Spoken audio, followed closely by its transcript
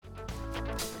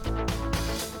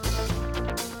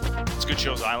good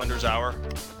show's Islanders Hour?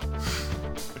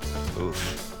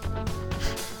 Oof.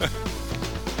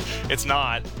 It's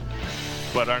not,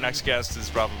 but our next guest is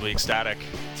probably ecstatic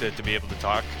to be able to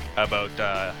talk about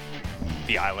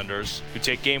the Islanders, who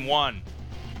take game one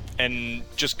and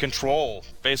just control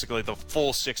basically the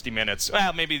full 60 minutes,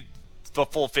 well, maybe the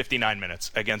full 59 minutes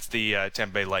against the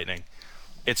Tampa Bay Lightning.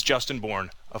 It's Justin Bourne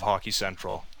of Hockey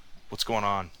Central. What's going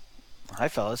on? Hi,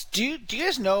 fellas. Do you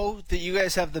guys know that you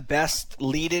guys have the best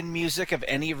lead-in music of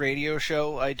any radio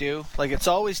show I do? Like, it's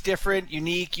always different,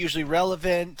 unique, usually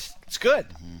relevant. It's good.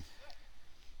 Mm-hmm.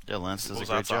 Yeah, Lance does What a was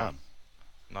great that song? job.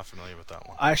 Not familiar with that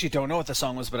one. I actually don't know what the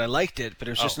song was, but I liked it. But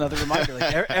it was just another reminder.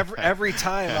 Like every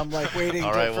time, I'm like waiting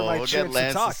All right, for well, my we'll chance get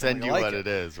Lance to talk. to send you what it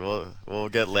is. We'll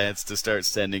get Lance to start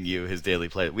sending you his daily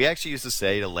play. We actually used to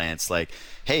say to Lance, like,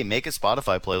 "Hey, make a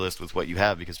Spotify playlist with what you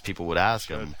have," because people would ask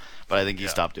him. But I think he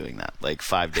stopped doing that. Like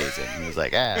 5 days in, he was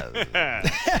like, I tried.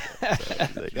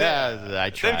 They've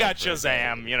got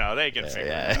Shazam, they can figure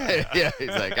it out. Yeah, he's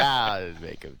like,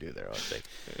 make them do their own thing.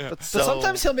 Yeah. But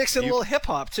sometimes he'll mix in a little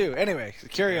hip-hop, too. Anyway,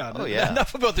 carry on. Oh, yeah.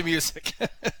 Enough about the music.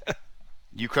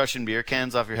 You crushing beer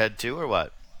cans off your head, too, or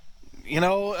what?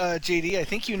 JD, I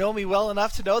think you know me well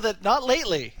enough to know that not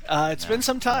lately. It's been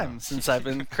some time since I've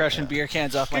been crushing beer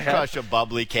cans off my head. Crush a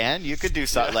bubbly can. You could do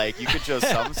you could show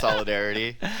some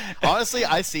solidarity. Honestly,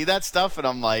 I see that stuff and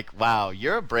I'm like, wow,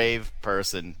 you're a brave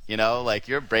person. Like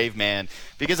you're a brave man.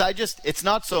 Because it's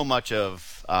not so much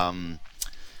of,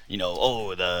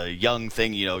 the young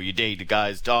thing, you date a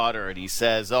guy's daughter and he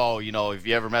says, if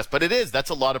you ever mess. But that's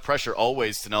a lot of pressure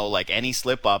always to know, like, any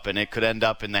slip up and it could end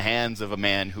up in the hands of a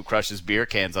man who crushes beer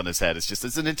cans on his head.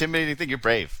 It's an intimidating thing. You're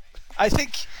brave. I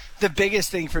think the biggest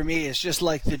thing for me is just,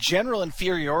 like, the general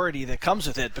inferiority that comes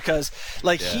with it because,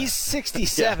 like, he's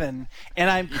 67 and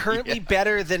I'm currently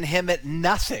better than him at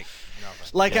nothing.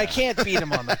 Like, I can't beat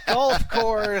him on the golf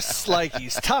course. Like,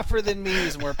 he's tougher than me.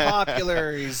 He's more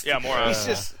popular. He's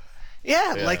just...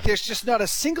 Yeah, like there's just not a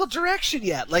single direction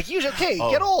yet. Like,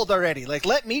 get old already. Like,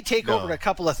 let me take over a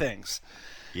couple of things.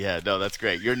 Yeah, no, that's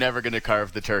great. You're never going to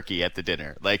carve the turkey at the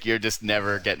dinner. Like, you're just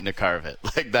never getting to carve it.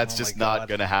 Like, that's just not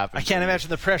going to happen. I can't imagine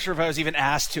the pressure if I was even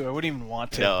asked to. I wouldn't even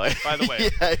want to. No. By the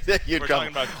way, we're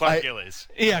talking about Clark Gillies.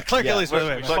 Yeah, Clark Gillies, by the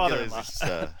way, my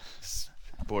father-in-law.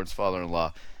 Bourne's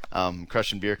father-in-law.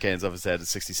 Crushing beer cans off his head at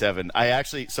 67.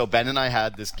 So Ben and I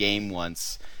had this game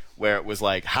once where it was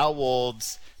like, how old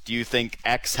do you think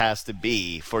X has to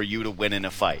be for you to win in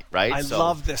a fight, right? I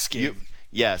love this game.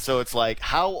 So it's like,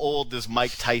 how old does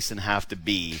Mike Tyson have to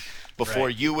be before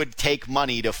you would take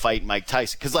money to fight Mike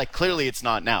Tyson? Because, like, clearly it's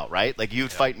not now, right? Like,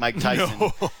 you'd fight Mike Tyson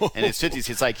in his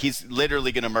 50s. It's like he's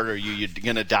literally going to murder you. You're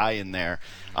going to die in there.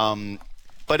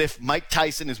 But if Mike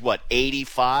Tyson is,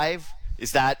 85?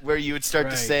 Is that where you would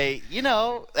start to say,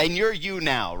 and you're you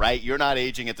now, right? You're not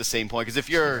aging at the same point. Because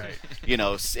if you're,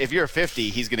 if you're 50,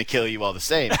 he's going to kill you all the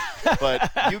same.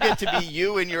 But you get to be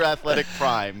you in your athletic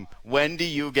prime. When do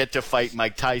you get to fight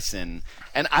Mike Tyson?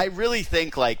 And I really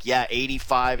think,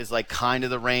 85 is, kind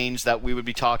of the range that we would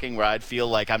be talking where I'd feel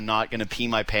like I'm not going to pee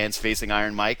my pants facing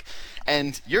Iron Mike.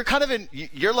 And you're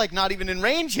you're not even in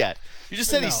range yet. You just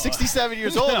said he's 67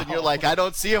 years old, and you're like, I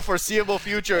don't see a foreseeable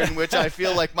future in which I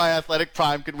feel like my athletic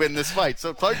prime could win this fight.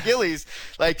 So Clark Gillies,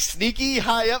 sneaky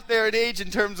high up there in age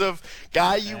in terms of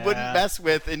guy you wouldn't mess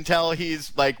with until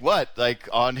he's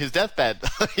on his deathbed.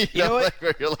 you know what?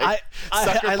 Where you're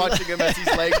sucker punching him as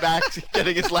he's laying back,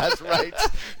 getting his last rites.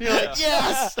 You're like,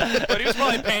 yes. But he was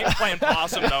probably playing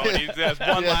possum though, and he has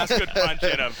one last good punch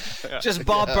in him. Just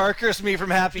Bob Barker's me from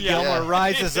Happy Gilmore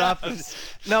rises up. And,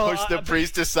 push the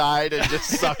priest aside and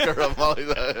just sucker him while he's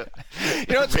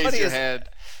what's funny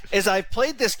is I've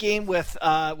played this game with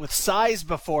size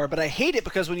before, but I hate it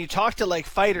because when you talk to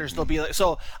fighters, they'll be like,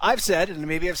 so I've said, and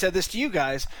maybe I've said this to you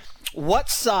guys, what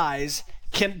size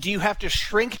do you have to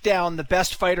shrink down the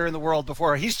best fighter in the world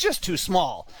before he's just too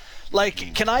small?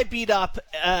 Can I beat up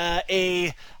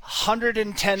a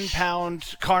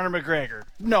 110-pound Conor McGregor?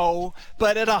 No.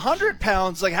 But at 100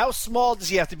 pounds, how small does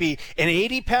he have to be? An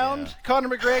 80-pound Conor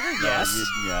McGregor? Yes.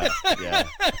 Yeah.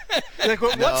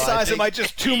 What size am I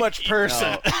just too much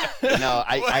person? No,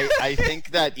 I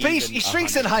think that But he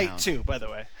shrinks in height, too, by the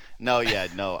way. No.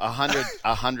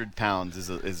 100 pounds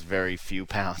is very few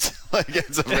pounds.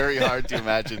 It's very hard to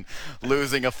imagine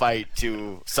losing a fight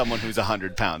to someone who's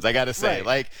 100 pounds. I gotta say,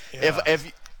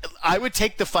 if I would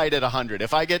take the fight at 100.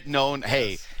 If I get known,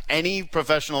 hey, any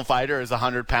professional fighter is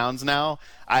 100 pounds now,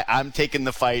 I'm taking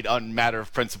the fight on matter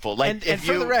of principle. And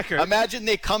for the record, imagine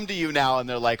they come to you now and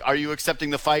they're like, are you accepting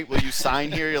the fight? Will you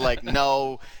sign here? You're like,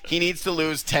 no, he needs to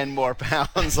lose 10 more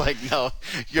pounds. No,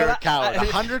 you're a coward.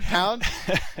 100 pounds?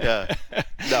 Yeah.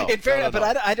 No. In fairness,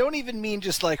 but I don't even mean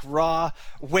just like raw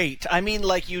weight. I mean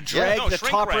like you drag the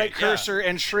top right cursor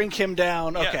and shrink him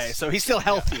down. Yes. Okay, so he's still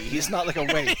healthy. He's not like a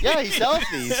weight. Yeah, he's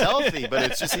healthy, but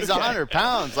it's just he's 100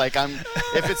 pounds. Like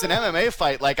if it's an MMA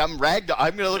fight, like I'm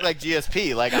gonna look like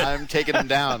GSP. Like I'm taking him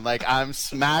down. Like I'm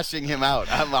smashing him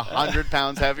out. I'm 100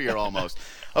 pounds heavier almost.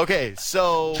 Okay,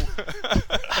 so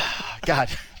God,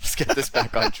 let's get this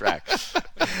back on track.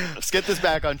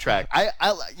 I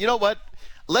you know what?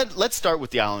 Let's start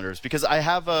with the Islanders because I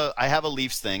have a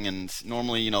Leafs thing, and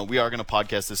normally, we are going to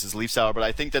podcast this as Leafs Hour, but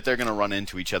I think that they're going to run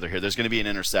into each other here. There's going to be an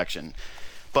intersection.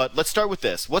 But let's start with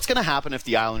this. What's going to happen if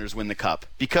the Islanders win the Cup?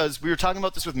 Because we were talking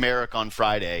about this with Merrick on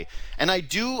Friday, and I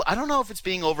don't know if it's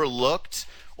being overlooked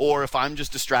or if I'm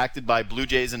just distracted by Blue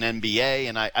Jays and NBA,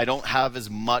 and I don't have as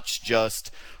much just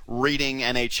reading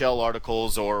NHL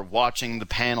articles or watching the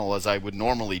panel as I would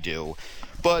normally do.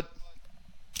 But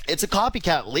it's a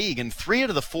copycat league, and 3 out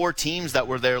of the 4 teams that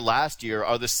were there last year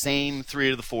are the same 3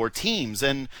 out of the 4 teams.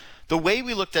 And the way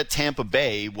we looked at Tampa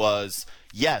Bay was,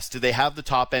 yes, do they have the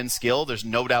top-end skill? There's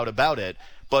no doubt about it.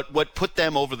 But what put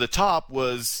them over the top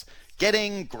was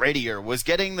getting grittier, was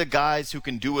getting the guys who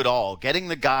can do it all, getting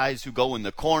the guys who go in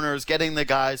the corners, getting the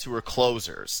guys who are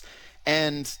closers.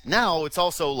 And now it's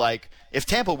also like, if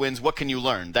Tampa wins, what can you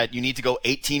learn? That you need to go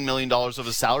 $18 million of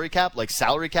a salary cap? Like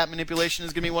salary cap manipulation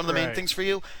is going to be one of the main things for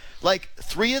you? Like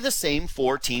 3 of the same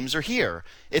 4 teams are here.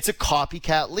 It's a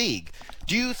copycat league.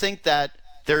 Do you think that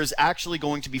there's actually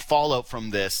going to be fallout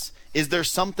from this? Is there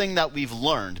something that we've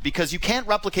learned? Because you can't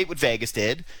replicate what Vegas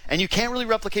did, and you can't really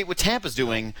replicate what Tampa's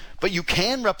doing, but you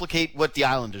can replicate what the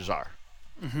Islanders are.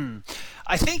 Mm-hmm.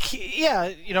 I think,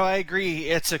 I agree.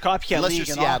 It's a copycat Unless league.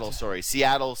 You're Seattle, sorry.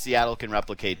 Seattle can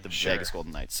replicate the Vegas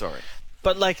Golden Knights, sorry.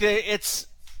 But,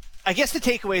 I guess the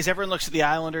takeaway is everyone looks at the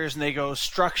Islanders and they go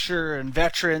structure and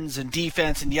veterans and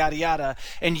defense and yada yada,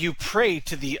 and you pray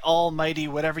to the almighty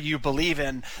whatever you believe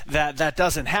in that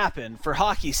doesn't happen for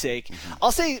hockey's sake. Mm-hmm.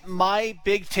 I'll say my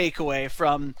big takeaway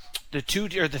from the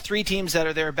 3 teams that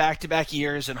are there back-to-back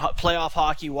years and playoff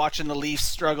hockey, watching the Leafs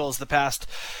struggles the past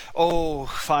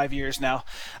 5 years now,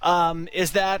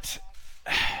 is that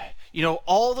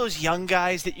all those young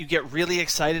guys that you get really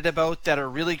excited about that are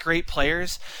really great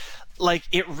players. Like,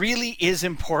 it really is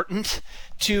important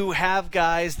to have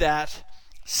guys that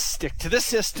stick to the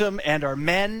system and are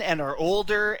men and are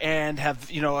older and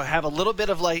have a little bit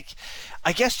of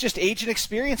just age and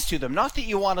experience to them. Not that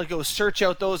you want to go search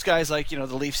out those guys like, the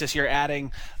Leafs this year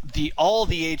adding all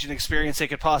the age and experience they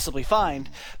could possibly find,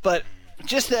 but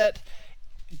just that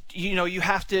you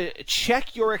have to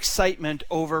check your excitement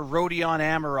over Rodion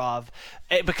Amirov,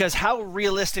 because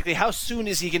how soon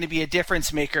is he going to be a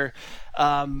difference maker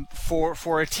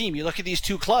for a team? You look at these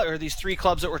 3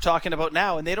 clubs that we're talking about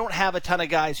now, and they don't have a ton of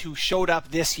guys who showed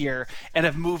up this year and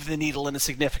have moved the needle in a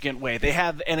significant way. They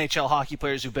have NHL hockey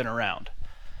players who've been around.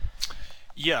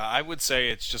 Yeah, I would say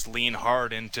it's just lean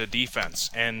hard into defense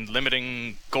and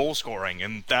limiting goal scoring,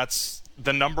 and that's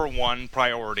the number one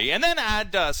priority. And then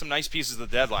add some nice pieces of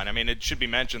the deadline. I mean, it should be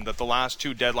mentioned that the last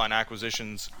 2 deadline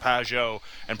acquisitions, Pajot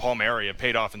and Palmieri, have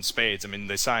paid off in spades. I mean,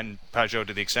 they signed Pajot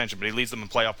to the extension, but he leads them in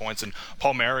playoff points, and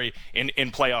Palmieri in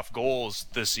playoff goals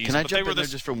this season. Can I jump in there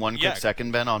just for one quick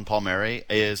second, Ben, on Palmieri?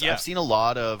 I've seen a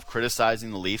lot of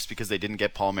criticizing the Leafs because they didn't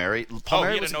get Palmieri.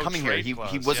 Palmieri wasn't coming here. He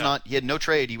was not. He had no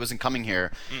trade. He wasn't coming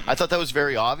here. Mm-hmm. I thought that was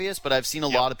very obvious, but I've seen a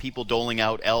lot of people doling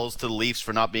out L's to the Leafs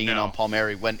for not being in on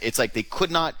Palmieri when it's like they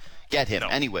could not get him.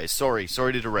 Anyway, sorry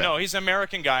to derail. No, he's an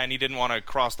American guy, and he didn't want to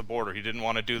cross the border. He didn't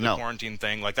want to do the quarantine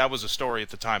thing. Like, that was a story at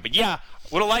the time. But yeah,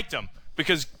 would have liked him.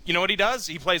 Because you know what he does?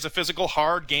 He plays a physical,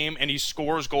 hard game, and he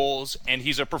scores goals, and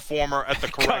he's a performer at the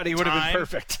correct time. God, he would have been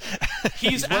perfect.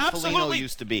 He's what absolutely Foligno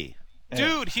used to be.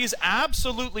 Dude, he's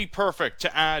absolutely perfect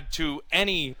to add to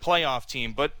any playoff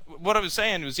team. But what I was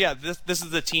saying was, this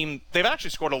is the team. They've actually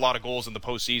scored a lot of goals in the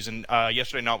postseason,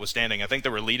 yesterday notwithstanding. I think they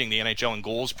were leading the NHL in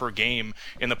goals per game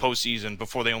in the postseason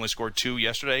before they only scored 2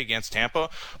 yesterday against Tampa.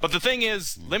 But the thing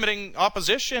is, limiting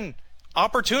opposition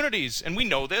opportunities, and we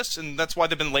know this, and that's why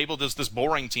they've been labeled as this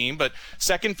boring team, but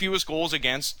second fewest goals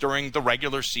against during the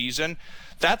regular season.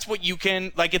 That's what you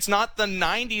can, it's not the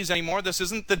 90s anymore. This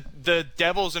isn't the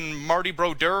Devils and Marty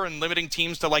Brodeur and limiting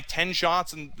teams to 10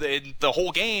 shots in the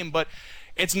whole game, but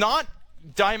it's not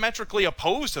diametrically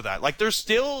opposed to that. There's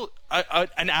still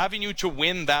an avenue to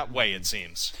win that way, it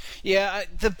seems. Yeah,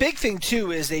 the big thing too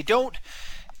is they don't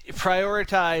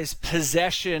prioritize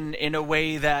possession in a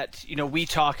way that, we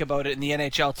talk about it in the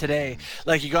NHL today.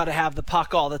 Like, you got to have the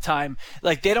puck all the time.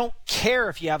 Like, they don't care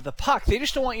if you have the puck. They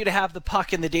just don't want you to have the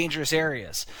puck in the dangerous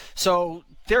areas. So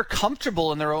they're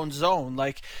comfortable in their own zone.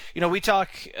 Like, we talk,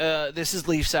 this is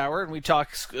Leafs Hour, and we talk,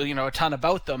 a ton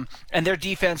about them, and their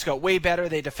defense got way better.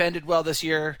 They defended well this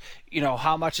year.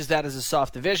 How much is that as a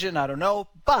soft division? I don't know.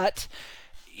 But,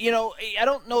 I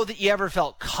don't know that you ever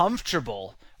felt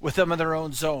comfortable with them in their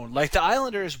own zone. Like, the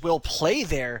Islanders will play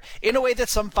there in a way that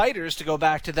some fighters, to go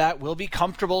back to that, will be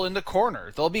comfortable in the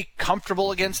corner. They'll be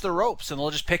comfortable against the ropes, and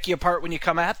they'll just pick you apart when you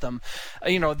come at them.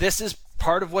 This is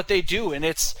part of what they do, and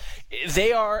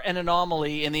they are an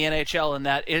anomaly in the NHL in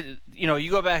that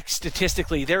you go back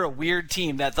statistically, they're a weird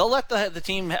team that they'll let the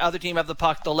other team have the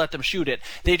puck, they'll let them shoot it.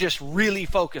 They just really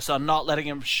focus on not letting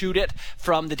them shoot it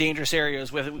from the dangerous areas,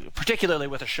 particularly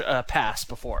with a pass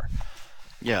before.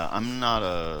 Yeah, I'm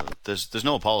not there's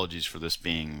no apologies for this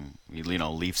being,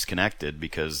 Leafs connected,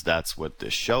 because that's what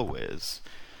this show is.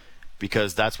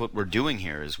 Because that's what we're doing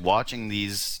here, is watching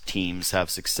these teams have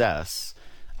success,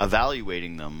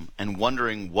 evaluating them, and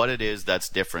wondering what it is that's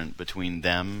different between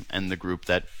them and the group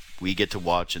that we get to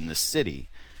watch in this city.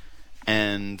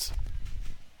 And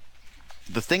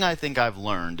the thing I think I've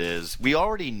learned is we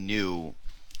already knew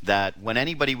that when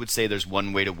anybody would say there's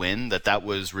one way to win, that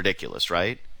was ridiculous,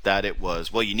 right? That it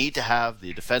was, well, you need to have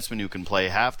the defenseman who can play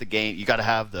half the game. You got to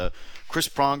have the Chris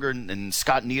Pronger and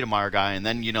Scott Niedermayer guy, and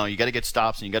then, you got to get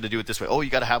stops, and you got to do it this way. Oh,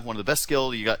 you got to have one of the best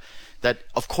skilled. You got that.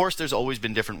 Of course, there's always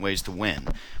been different ways to win.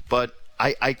 But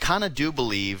I kind of do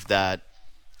believe that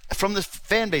from the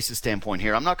fan base's standpoint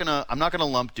here, I'm not gonna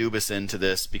lump Dubas into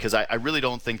this, because I really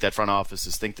don't think that front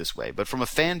offices think this way. But from a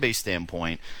fan base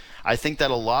standpoint, I think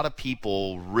that a lot of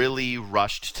people really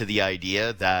rushed to the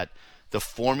idea that the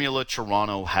formula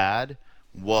Toronto had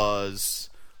was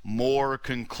more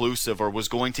conclusive, or was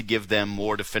going to give them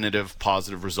more definitive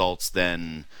positive results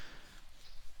than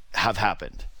have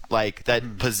happened. Like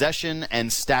that possession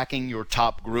and stacking your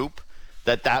top group,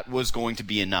 that was going to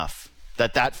be enough.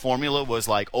 That formula was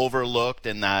like overlooked,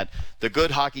 and that the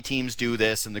good hockey teams do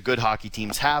this and the good hockey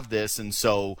teams have this, and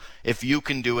so if you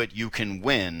can do it, you can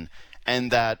win.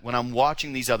 And that when I'm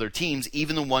watching these other teams,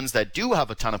 even the ones that do have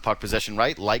a ton of puck possession,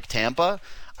 right, like Tampa,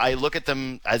 I look at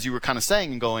them, as you were kind of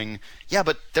saying, and going, yeah,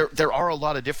 but there are a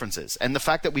lot of differences. And the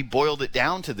fact that we boiled it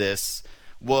down to this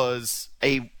was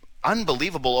a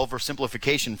unbelievable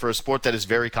oversimplification for a sport that is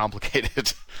very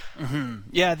complicated. Mm-hmm.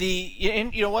 Yeah,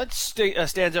 what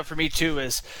stands out for me too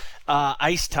is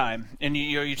ice time, and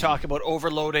you talk about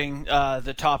overloading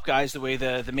the top guys the way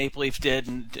the Maple Leafs did,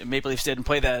 and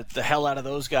play the hell out of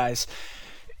those guys.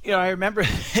 I remember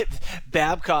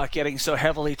Babcock getting so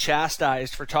heavily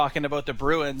chastised for talking about the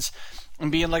Bruins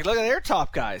and being like, look at their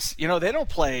top guys. They don't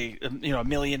play, a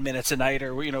million minutes a night,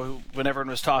 or, when everyone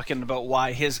was talking about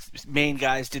why his main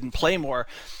guys didn't play more.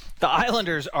 The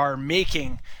Islanders are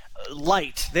making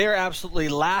light. They're absolutely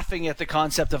laughing at the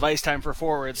concept of ice time for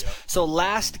forwards. Yep. So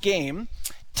last game,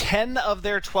 10 of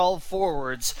their 12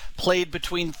 forwards played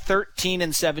between 13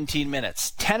 and 17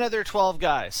 minutes. 10 of their 12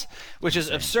 guys, which is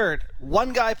absurd.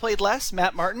 One guy played less,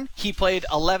 Matt Martin. He played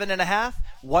 11 and a half.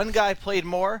 One guy played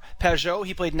more, Peugeot.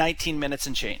 He played 19 minutes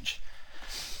and change.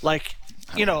 Like,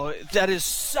 that is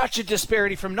such a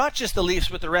disparity from not just the Leafs,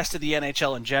 but the rest of the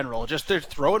NHL in general. Just they're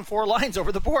throwing 4 lines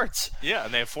over the boards. Yeah,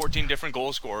 and they have 14 different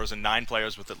goal scorers and 9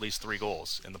 players with at least 3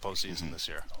 goals in the postseason this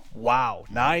year. Wow,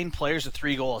 9 players with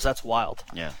 3 goals. That's wild.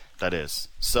 Yeah, that is.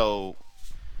 So,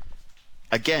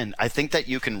 again, I think that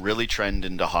you can really trend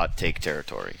into hot take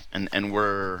territory, and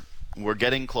we're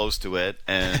getting close to it,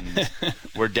 and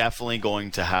we're definitely going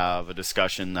to have a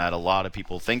discussion that a lot of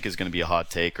people think is going to be a hot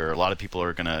take, or a lot of people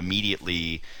are going to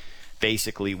immediately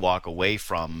basically walk away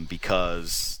from,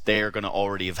 because they're going to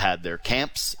already have had their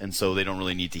camps, and so they don't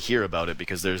really need to hear about it,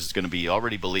 because there's going to be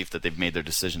already belief that they've made their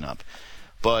decision up.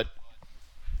 But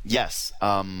yes,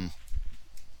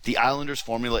 the Islanders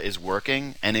formula is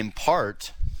working, and in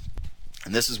part,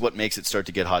 and this is what makes it start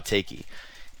to get hot takey,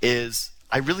 is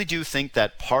I really do think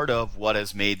that part of what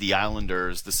has made the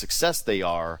Islanders the success they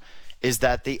are is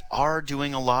that they are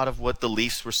doing a lot of what the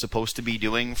Leafs were supposed to be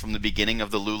doing from the beginning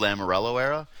of the Lou Lamoriello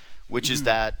era, which is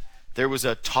that there was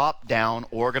a top-down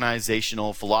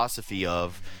organizational philosophy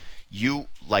of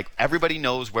everybody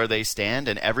knows where they stand,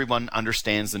 and everyone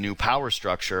understands the new power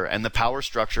structure, and the power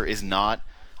structure is not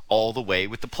all the way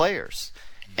with the players.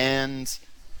 And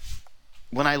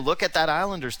when I look at that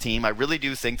Islanders team, I really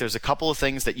do think there's a couple of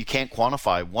things that you can't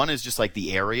quantify. One is just like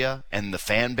the area and the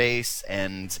fan base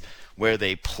and where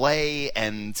they play,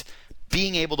 and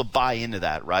being able to buy into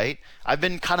that, right? I've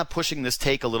been kind of pushing this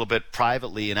take a little bit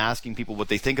privately and asking people what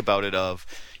they think about it of,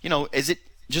 is it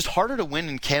just harder to win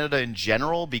in Canada in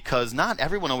general? Because not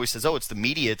everyone always says, oh, it's the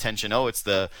media attention, oh, it's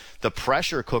the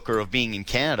pressure cooker of being in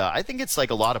Canada. I think it's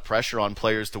like a lot of pressure on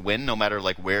players to win no matter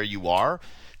like where you are.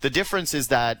 The difference is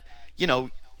that,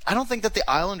 I don't think that the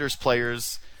Islanders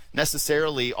players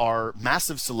necessarily are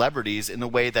massive celebrities in the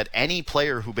way that any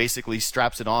player who basically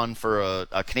straps it on for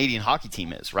a Canadian hockey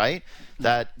team is, right?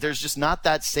 That there's just not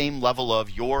that same level of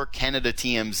your Canada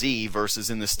TMZ versus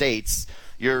in the States.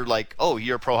 You're like, oh,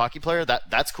 you're a pro hockey player?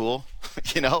 That's cool.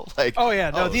 Oh,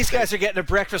 yeah. No, these guys are getting a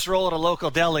breakfast roll at a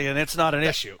local deli, and it's not an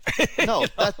issue. No,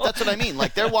 that's what I mean.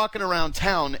 Like, they're walking around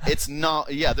town. It's not,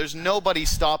 there's nobody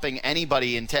stopping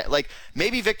anybody in like,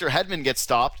 maybe Victor Hedman gets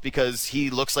stopped because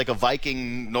he looks like a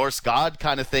Viking Norse god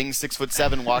kind of thing,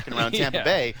 6'7", walking around Tampa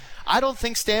Bay. I don't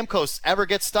think Stamkos ever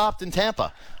gets stopped in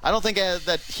Tampa. I don't think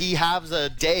that he has a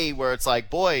day where it's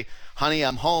like, boy, honey,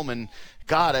 I'm home, and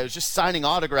God, I was just signing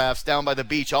autographs down by the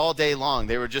beach all day long.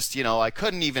 They were just, I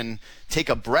couldn't even take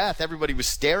a breath. Everybody was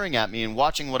staring at me and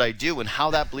watching what I do and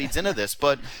how that bleeds into this.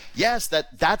 But yes,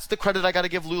 that's the credit I got to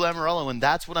give Lou Lamoriello, and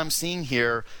that's what I'm seeing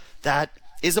here. That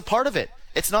is a part of it.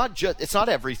 It's not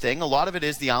everything. A lot of it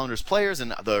is the Islanders players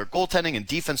and the goaltending and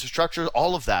defensive structure,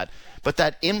 all of that. But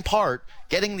that in part,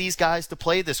 getting these guys to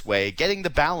play this way, getting the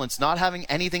balance, not having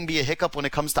anything be a hiccup when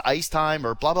it comes to ice time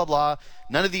or blah, blah, blah,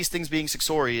 none of these things being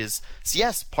successorial is,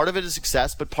 yes, part of it is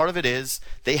success, but part of it is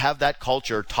they have that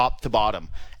culture top to bottom.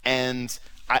 And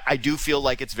I do feel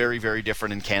like it's very, very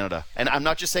different in Canada. And I'm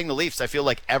not just saying the Leafs. I feel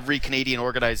like every Canadian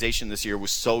organization this year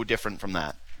was so different from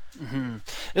that. Mm-hmm.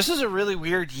 This was a really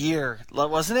weird year,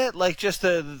 wasn't it? Like just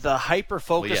the hyper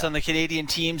focus on the Canadian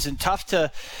teams, and tough to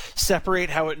separate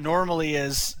how it normally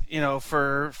is,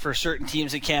 for certain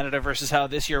teams in Canada versus how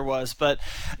this year was. But,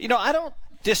 I don't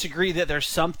disagree that there's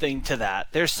something to that.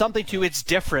 There's something to it's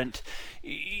different.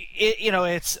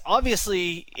 It's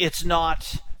obviously it's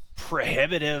not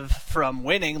prohibitive from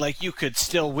winning. Like, you could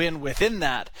still win within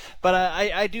that. But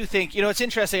I do think, it's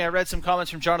interesting. I read some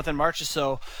comments from Jonathan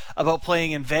Marchessault about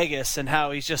playing in Vegas and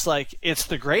how he's just like, it's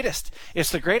the greatest.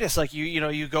 It's the greatest. Like,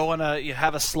 you go on you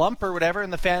have a slump or whatever,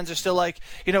 and the fans are still like,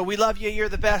 we love you, you're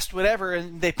the best, whatever,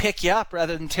 and they pick you up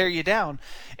rather than tear you down.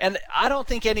 And I don't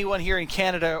think anyone here in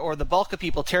Canada or the bulk of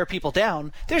people tear people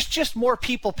down. There's just more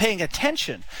people paying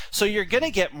attention. So you're going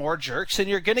to get more jerks, and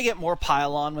you're going to get more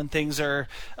pile on when things are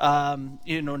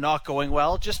not going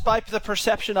well, just by the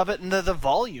perception of it and the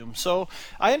volume. So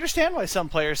I understand why some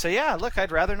players say, yeah, look,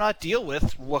 I'd rather not deal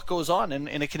with what goes on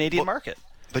in a Canadian market.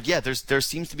 But yeah, there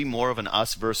seems to be more of an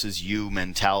us versus you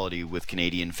mentality with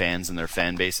Canadian fans and their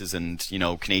fan bases and,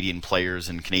 Canadian players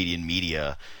and Canadian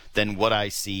media than what I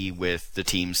see with the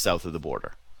teams south of the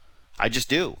border. I just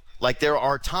do. Like, there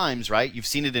are times, right? You've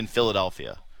seen it in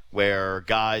Philadelphia where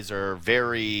guys are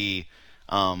very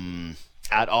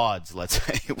at odds, let's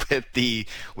say, with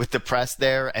the press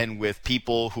there and with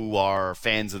people who are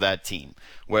fans of that team,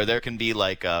 where there can be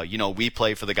like, we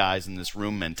play for the guys in this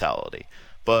room mentality.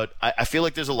 But I feel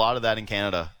like there's a lot of that in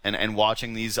Canada, and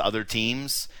watching these other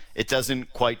teams, it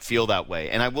doesn't quite feel that way.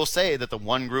 And I will say that the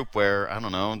one group where, I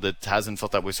don't know, that hasn't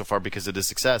felt that way so far because of the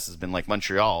success has been like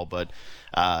Montreal, but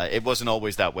it wasn't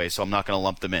always that way, so I'm not going to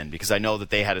lump them in because I know that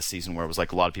they had a season where it was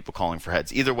like a lot of people calling for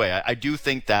heads. Either way, I do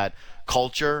think that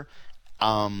culture,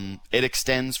 it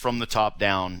extends from the top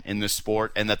down in this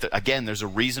sport, and that, again, there's a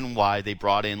reason why they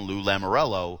brought in Lou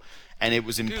Lamoriello. And it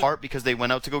was in part because they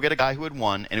went out to go get a guy who had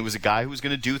won, and it was a guy who was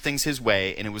going to do things his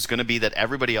way, and it was going to be that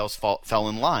everybody else fell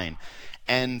in line.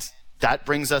 And that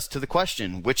brings us to the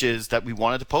question, which is that we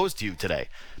wanted to pose to you today.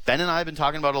 Ben and I have been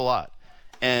talking about it a lot.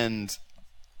 And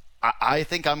I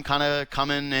think I'm kind of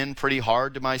coming in pretty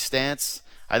hard to my stance.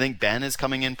 I think Ben is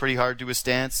coming in pretty hard to his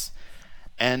stance.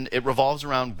 And it revolves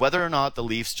around whether or not the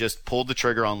Leafs just pulled the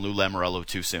trigger on Lou Lamoriello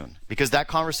too soon. Because that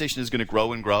conversation is going to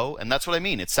grow and grow, and that's what I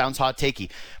mean. It sounds hot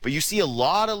takey. But you see a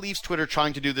lot of Leafs Twitter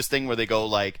trying to do this thing where they go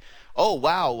like, oh,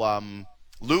 wow,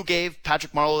 Lou gave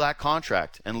Patrick Marleau that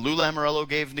contract, and Lou Lamoriello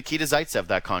gave Nikita Zaitsev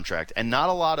that contract. And not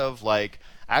a lot of, like,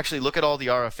 actually look at all the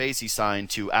RFAs he signed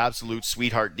to absolute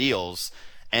sweetheart deals,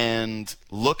 and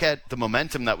look at the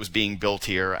momentum that was being built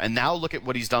here, and now look at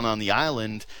what he's done on the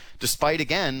island, despite,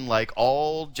 again, like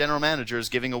all general managers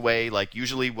giving away, like,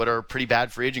 usually what are pretty bad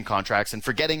free agent contracts and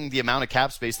forgetting the amount of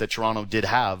cap space that Toronto did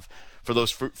have for those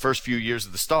first few years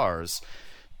of the Stars.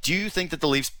 Do you think that the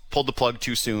Leafs pulled the plug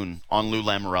too soon on Lou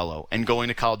Lamoriello and going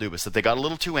to Kyle Dubas, that they got a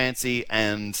little too antsy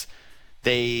and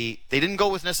they didn't go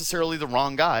with necessarily the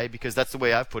wrong guy? Because that's the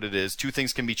way I've put it is, two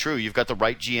things can be true. You've got the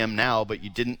right GM now, but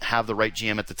you didn't have the right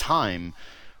GM at the time.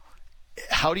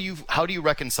 how do you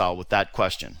reconcile with that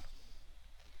question?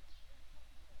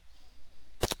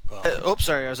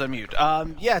 Sorry, I was on mute.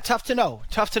 Tough to know.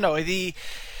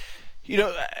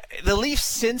 The Leafs,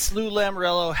 since Lou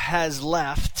Lamoriello has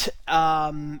left,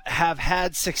 have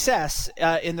had success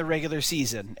in the regular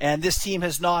season. And this team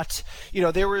has not,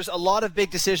 there was a lot of big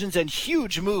decisions and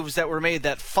huge moves that were made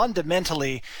that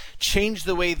fundamentally changed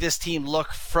the way this team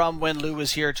looked from when Lou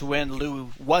was here to when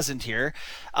Lou wasn't here.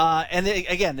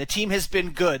 The team has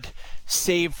been good,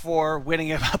 save for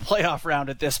winning a playoff round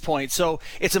at this point. So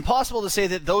it's impossible to say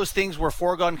that those things were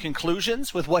foregone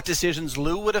conclusions with what decisions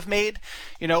Lou would have made,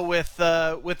 with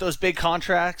those big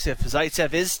contracts. If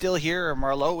Zaitsev is still here or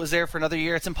Marleau was there for another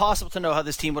year, it's impossible to know how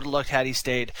this team would have looked had he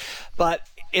stayed. But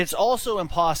it's also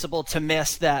impossible to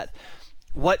miss that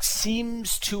what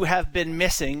seems to have been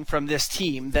missing from this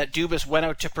team that Dubas went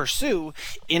out to pursue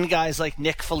in guys like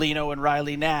Nick Foligno and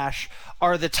Riley Nash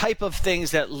are the type of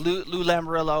things that Lou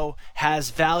Lamoriello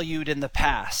has valued in the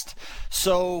past.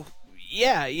 So,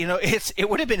 it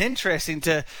would have been interesting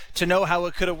to know how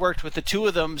it could have worked with the two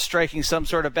of them striking some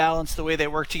sort of balance the way they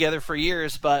worked together for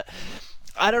years, but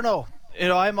I don't know.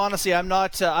 I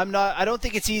don't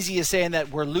think it's easy as saying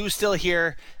that were Lou still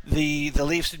here, the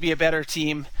Leafs would be a better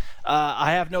team.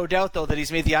 I have no doubt, though, that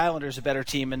he's made the Islanders a better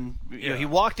team, and he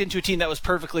walked into a team that was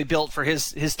perfectly built for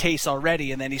his taste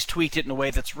already, and then he's tweaked it in a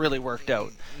way that's really worked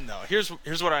out. No, here's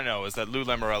what I know is that Lou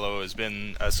Lamoriello has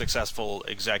been a successful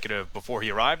executive before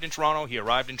he arrived in Toronto. He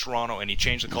arrived in Toronto, and he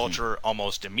changed the culture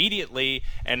almost immediately,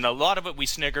 and a lot of it we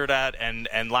sniggered at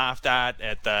and laughed at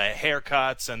the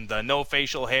haircuts and the no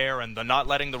facial hair and the not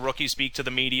letting the rookie speak to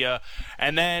the media,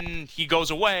 and then he goes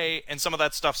away, and some of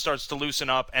that stuff starts to loosen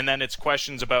up, and then it's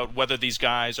questions about whether these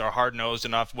guys are hard-nosed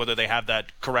enough, whether they have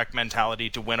that correct mentality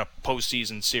to win a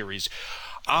postseason series.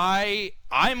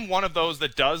 I'm one of those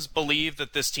that does believe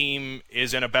that this team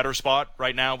is in a better spot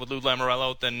right now with Lou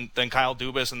Lamoriello than Kyle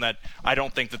Dubas, and that I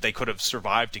don't think that they could have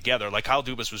survived together. Like, Kyle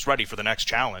Dubas was ready for the next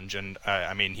challenge, and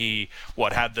he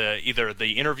had either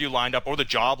the interview lined up or the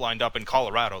job lined up in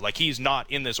Colorado. Like, he's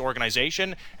not in this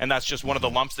organization, and that's just one of the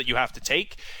lumps that you have to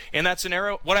take in that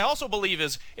scenario. What I also believe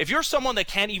is if you're someone that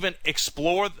can't even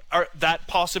explore that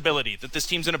possibility that this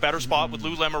team's in a better spot with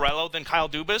Lou Lamoriello than Kyle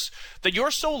Dubas, that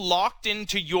you're so locked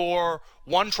into your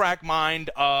one-track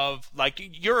mind of like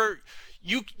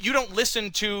you don't listen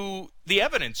to the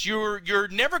evidence. You're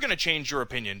never going to change your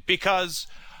opinion because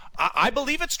I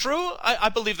believe it's true. I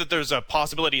believe that there's a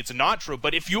possibility it's not true.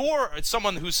 But if you're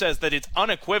someone who says that it's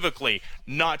unequivocally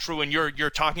not true and you're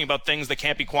talking about things that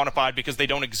can't be quantified because they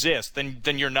don't exist, then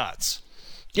you're nuts.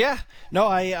 Yeah, no,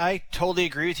 I totally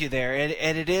agree with you there,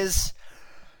 and it is,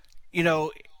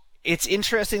 it's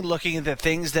interesting looking at the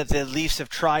things that the Leafs have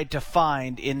tried to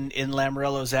find in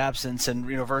Lamoriello's absence and,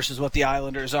 versus what the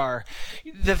Islanders are.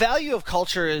 The value of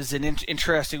culture is an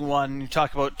interesting one. You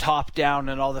talk about top down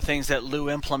and all the things that Lou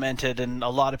implemented, and a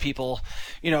lot of people,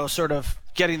 sort of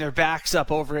getting their backs up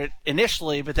over it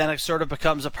initially, but then it sort of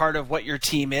becomes a part of what your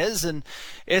team is. And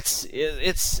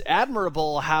it's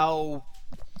admirable how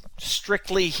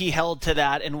strictly he held to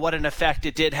that and what an effect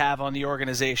it did have on the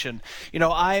organization.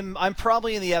 I'm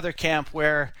probably in the other camp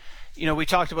where, we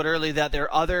talked about earlier that there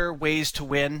are other ways to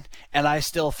win, and I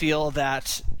still feel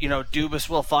that, Dubas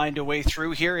will find a way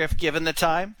through here if given the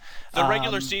time. The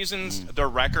regular seasons, the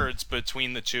records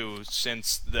between the two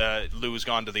since Lou's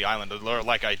gone to the Islanders are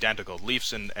like identical.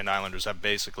 Leafs and Islanders have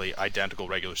basically identical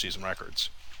regular season records.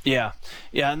 Yeah,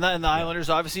 and the Islanders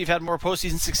obviously have had more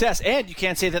postseason success, and you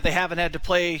can't say that they haven't had to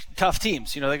play tough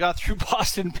teams. They got through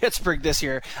Boston and Pittsburgh this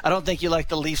year. I don't think you like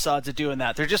the Leafs' odds of doing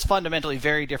that. They're just fundamentally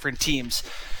very different teams.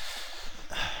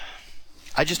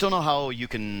 I just don't know how you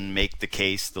can make the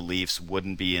case the Leafs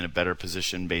wouldn't be in a better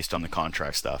position based on the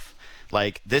contract stuff.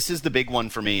 Like, this is the big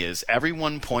one for me, is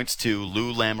everyone points to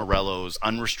Lou Lamoriello's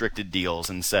unrestricted deals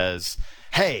and says,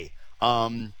 hey,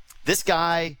 this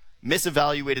guy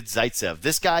misevaluated Zaitsev.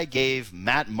 This guy gave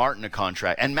Matt Martin a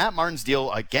contract. And Matt Martin's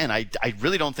deal, again, I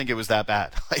really don't think it was that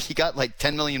bad. He got like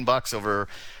 $10 million over,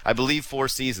 I believe, 4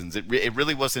 seasons. It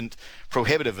really wasn't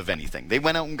prohibitive of anything. They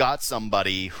went out and got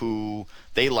somebody who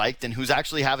they liked and who's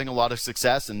actually having a lot of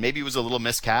success, and maybe it was a little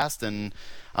miscast and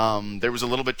there was a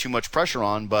little bit too much pressure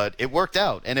on, but it worked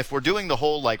out. And if we're doing the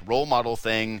whole like role model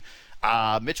thing,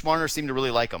 Mitch Marner seemed to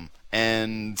really like him.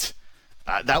 And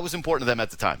that was important to them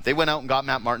at the time. They went out and got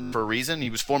Matt Martin for a reason. He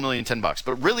was $4 million, $10.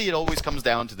 But really, it always comes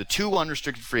down to the 2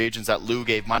 unrestricted free agents that Lou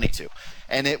gave money to.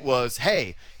 And it was,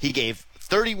 hey, he gave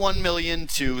 $31 million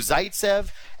to Zaitsev,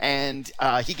 and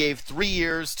he gave 3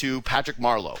 years to Patrick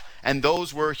Marleau. And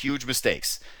those were huge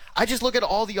mistakes. I just look at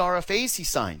all the RFAs he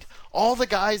signed. All the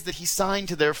guys that he signed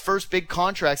to their first big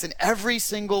contracts, and every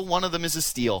single one of them is a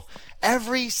steal.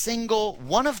 Every single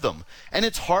one of them. And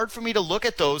it's hard for me to look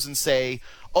at those and say,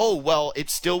 oh, well, it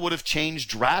still would have changed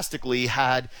drastically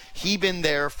had he been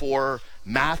there for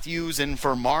Matthews and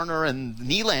for Marner and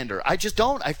Nylander. I just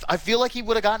don't. I feel like he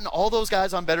would have gotten all those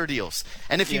guys on better deals.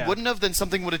 And if he wouldn't have, then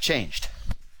something would have changed.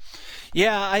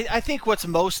 Yeah, I think what's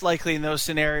most likely in those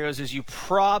scenarios is you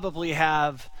probably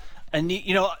have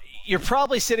you're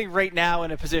probably sitting right now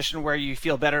in a position where you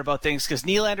feel better about things because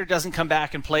Nylander doesn't come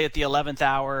back and play at the 11th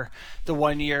hour the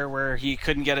 1 year where he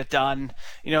couldn't get it done.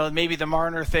 Maybe the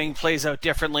Marner thing plays out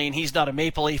differently and he's not a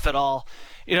Maple Leaf at all.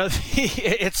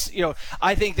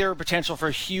 I think there are potential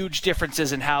for huge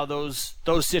differences in how those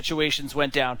situations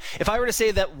went down. If I were to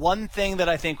say that one thing that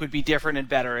I think would be different and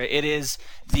better, it is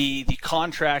the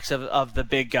contracts of the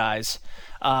big guys.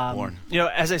 Bourne.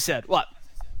 As I said, what?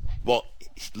 Well,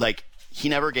 he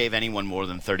never gave anyone more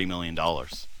than $30 million.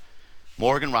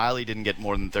 Morgan Rielly didn't get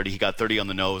more than 30. He got 30 on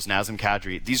the nose. Nazem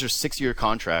Kadri. These are 6-year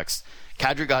contracts.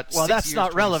 Kadri got 6 years. Well, that's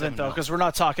not relevant, though, because we're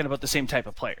not talking about the same type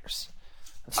of players.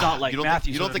 It's not like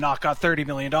Matthews would have not got $30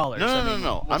 million.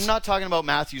 No. I'm not talking about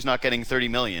Matthews not getting $30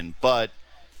 million, but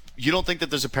you don't think that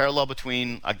there's a parallel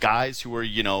between guys who were,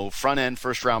 front-end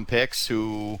first-round picks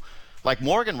who, like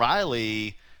Morgan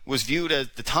Rielly was viewed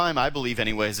at the time, I believe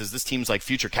anyways, as this team's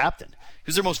future captain. He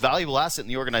was their most valuable asset in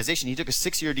the organization. He took a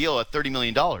 6-year deal at $30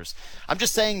 million. I'm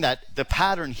just saying that the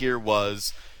pattern here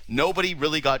was nobody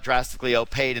really got drastically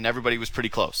outpaid and everybody was pretty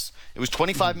close. It was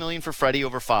 $25 million for Freddie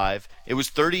over 5. It was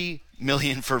 $30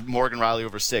 million for Morgan Rielly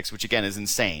over 6, which again is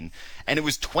insane. And it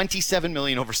was $27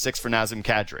 million over 6 for Nazem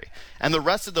Kadri. And the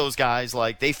rest of those guys,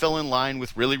 they fell in line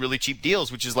with really, really cheap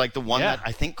deals, which is the one that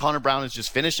I think Connor Brown is just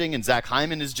finishing and Zach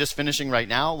Hyman is just finishing right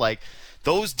now.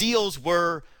 Those deals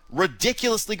were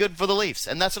ridiculously good for the Leafs.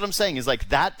 And that's what I'm saying is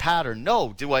that pattern.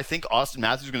 No, do I think Austin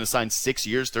Matthews is going to sign 6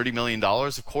 years, $30 million?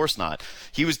 Of course not.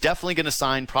 He was definitely going to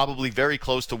sign probably very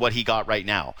close to what he got right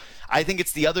now. I think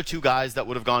it's the other two guys that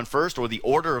would have gone first or the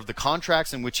order of the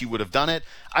contracts in which he would have done it.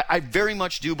 I very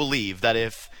much do believe that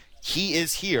if he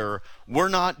is here, we're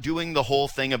not doing the whole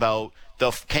thing about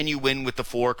can you win with the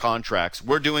 4 contracts.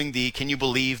 We're doing can you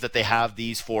believe that they have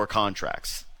these 4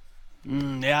 contracts.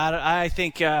 I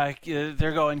think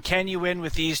they're going, can you win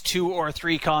with these 2 or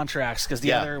 3 contracts? Because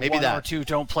the other 1 or 2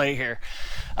 don't play here.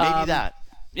 Maybe that.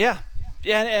 Yeah.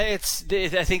 Yeah, I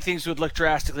think things would look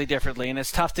drastically differently, and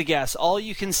it's tough to guess. All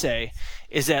you can say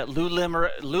is that Lou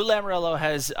Lamoriello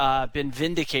has been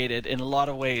vindicated in a lot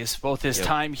of ways, both his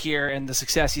time here and the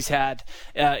success he's had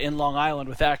in Long Island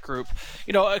with that group.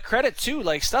 A credit too,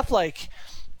 stuff like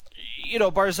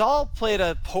Barzal played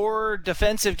a poor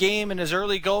defensive game in his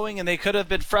early going, and they could have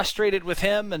been frustrated with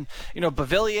him. And,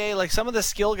 Beauvillier, some of the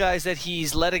skill guys that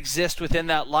he's let exist within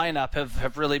that lineup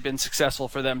have really been successful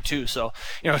for them, too. So,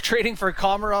 trading for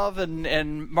Komarov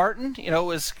and Martin,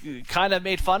 was kind of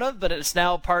made fun of, but it's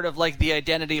now part of, the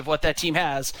identity of what that team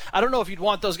has. I don't know if you'd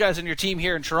want those guys on your team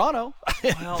here in Toronto.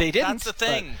 Well, they didn't. That's the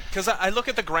thing. Because I look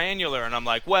at the granular, and I'm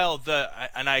like,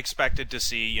 and I expected to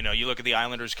see, you look at the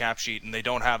Islanders cap sheet, and they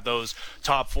don't have those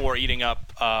top 4 eating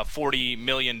up $40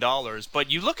 million. But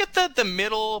you look at the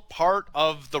middle part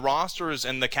of the rosters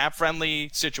and the cap-friendly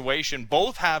situation,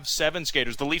 both have 7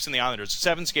 skaters, the Leafs and the Islanders,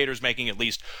 7 skaters making at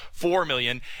least $4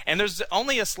 million. And there's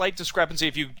only a slight discrepancy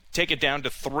if you take it down to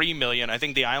 $3 million. I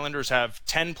think the Islanders have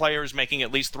 10 players making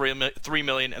at least $3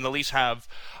 million, and the Leafs have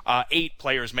 8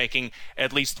 players making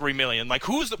at least $3 million.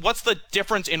 What's the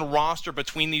difference in roster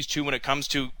between these two when it comes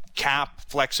to cap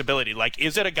flexibility?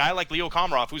 Is it a guy like Leo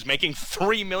Komarov who's making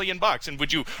 $3 million, and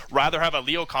would you rather have a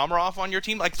Leo Komarov on your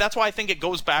team? That's why I think it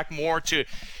goes back more to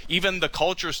even the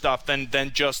culture stuff than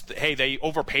just, hey, they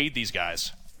overpaid these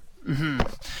guys. Mm-hmm.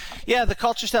 Yeah, the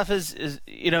culture stuff is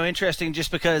interesting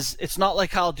just because it's not like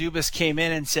Kyle Dubas came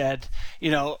in and said,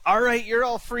 all right, you're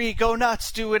all free, go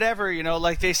nuts, do whatever.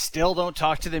 They still don't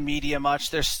talk to the media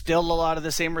much. There's still a lot of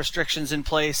the same restrictions in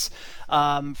place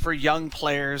for young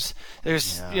players.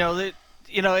 There's,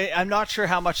 I'm not sure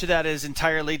how much of that is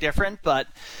entirely different, but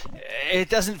it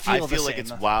doesn't feel the same. I feel like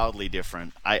it's wildly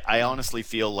different. I honestly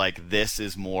feel like this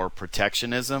is more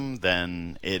protectionism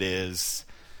than it is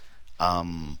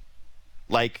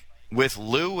with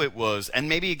Lou, it was, and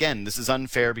maybe again, this is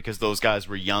unfair because those guys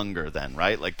were younger then,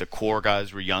 right? The core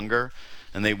guys were younger,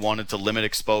 and they wanted to limit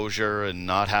exposure and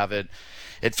not have it.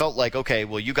 It felt like, okay,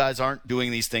 well, you guys aren't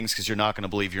doing these things because you're not going to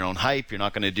believe your own hype. You're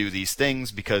not going to do these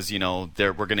things because, we're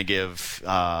going to give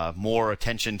more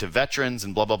attention to veterans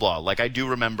and blah, blah, blah. I do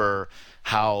remember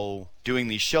how doing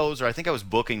these shows, or I think I was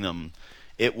booking them,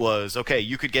 it was, okay,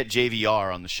 you could get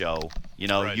JVR on the show.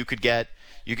 Right. You could get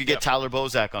You could get Tyler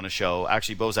Bozak on a show.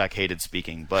 Actually, Bozak hated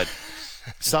speaking, but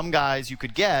some guys you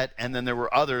could get, and then there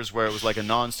were others where it was like a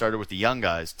non-starter with the young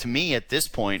guys. To me, at this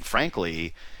point,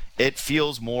 frankly, it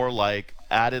feels more like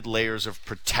added layers of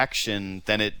protection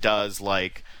than it does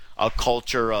like a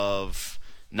culture of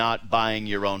not buying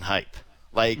your own hype.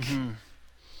 Like,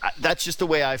 that's just the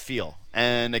way I feel.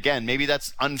 And again, maybe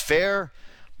that's unfair,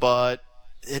 but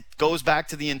it goes back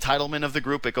to the entitlement of the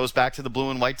group. It goes back to the blue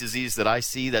and white disease that I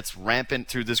see that's rampant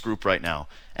through this group right now.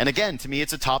 And again, to me,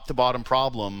 it's a top-to-bottom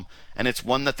problem, and it's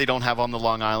one that they don't have on the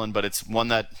Long Island, but it's one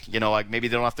that, like maybe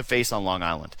they don't have to face on Long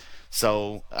Island.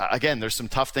 So, again, there's some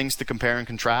tough things to compare and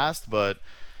contrast, but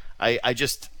I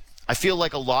feel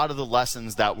like a lot of the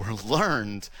lessons that were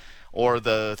learned or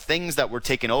the things that were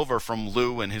taken over from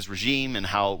Lou and his regime and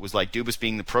how it was like Dubas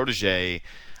being the protege,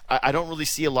 I don't really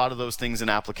see a lot of those things in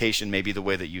application maybe the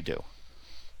way that you do.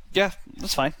 Yeah,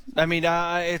 that's fine. I mean,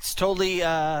 it's totally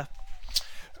a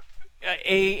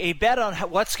bet on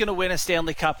what's going to win a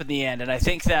Stanley Cup in the end. And I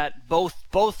think that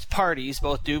both parties,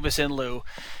 both Dubas and Lou,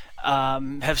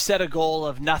 have set a goal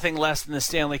of nothing less than the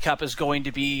Stanley Cup is going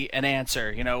to be an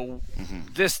answer.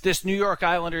 This New York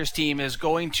Islanders team is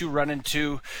going to run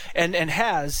into, and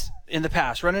has in the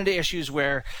past, run into issues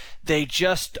where they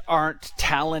just aren't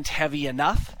talent heavy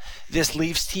enough. This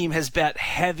Leafs team has bet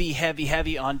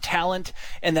heavy on talent,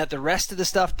 and that the rest of the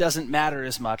stuff doesn't matter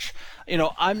as much.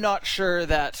 I'm not sure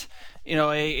that,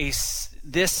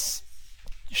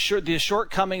 the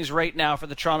shortcomings right now for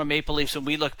the Toronto Maple Leafs when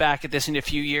we look back at this in a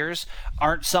few years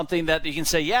aren't something that you can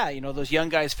say, those young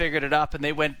guys figured it up and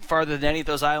they went farther than any of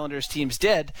those Islanders teams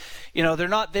did. They're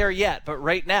not there yet, but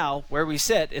right now, where we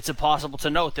sit, it's impossible to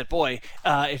note that,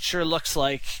 it sure looks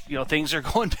like, things are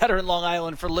going better in Long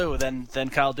Island for Lou than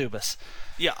Kyle Dubas.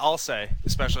 Yeah, I'll say,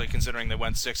 especially considering they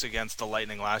went 6 against the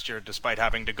Lightning last year, despite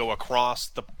having to go across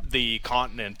the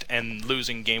continent and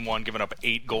losing Game 1, giving up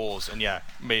 8 goals. And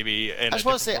maybe. I just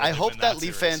want to say, I hope that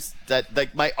Leaf fans,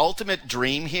 that my ultimate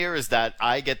dream here is that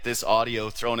I get this audio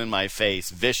thrown in my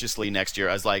face viciously next year.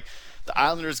 I was like, the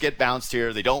Islanders get bounced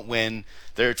here, they don't win.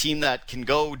 They're a team that can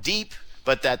go deep,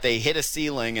 but that they hit a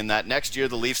ceiling, and that next year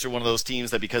the Leafs are one of those teams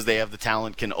that, because they have the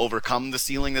talent, can overcome the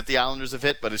ceiling that the Islanders have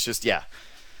hit. But it's just, it's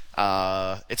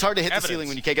hard to hit the ceiling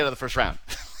when you can't get out of the first round.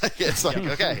 It's like,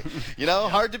 okay,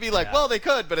 hard to be like, well, they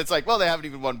could, but it's like, well, they haven't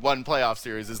even won one playoff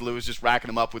series, as Lou is just racking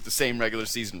them up with the same regular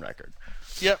season record.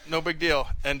 Yep, no big deal.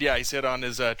 And he's hit on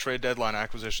his trade deadline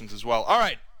acquisitions as well. All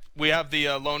right, we have the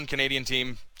lone Canadian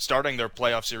team starting their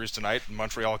playoff series tonight,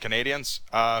 Montreal Canadiens,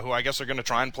 who I guess are going to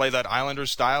try and play that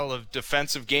Islanders style of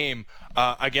defensive game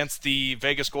against the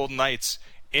Vegas Golden Knights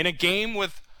in a game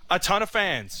with a ton of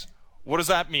fans. What does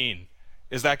that mean?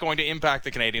 Is that going to impact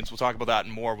the Canadiens? We'll talk about that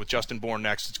and more with Justin Bourne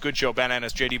next. It's Good Show. Ben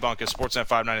Ennis, JD Bunkus, Sportsnet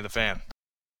 590 The Fan.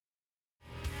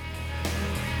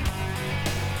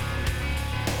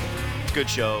 It's Good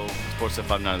Show, Sportsnet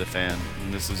 590 The Fan.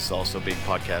 And this is also being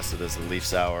podcasted as the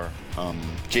Leafs Hour.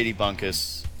 JD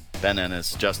Bunkus, Ben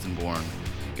Ennis, Justin Bourne.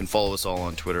 You can follow us all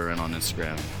on Twitter and on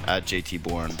Instagram at JT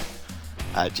Bourne,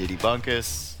 at JD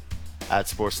Bunkus, at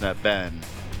Sportsnet Ben.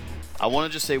 I want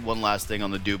to just say one last thing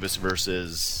on the Dubas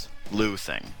versus Lou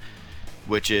thing,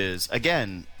 which is,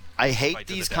 again, I hate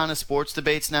these kind of sports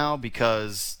debates now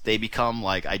because they become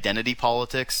like identity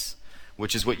politics,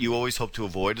 which is what you always hope to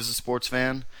avoid as a sports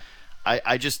fan.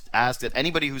 I just ask that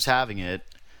anybody who's having it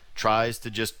tries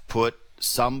to just put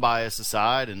some bias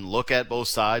aside and look at both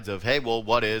sides of, hey, well,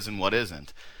 what is and what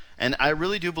isn't. And I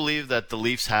really do believe that the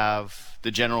Leafs have the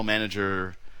right general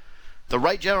manager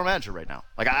right now.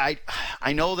 Like,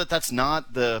 I know that that's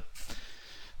not the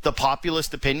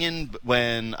populist opinion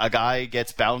when a guy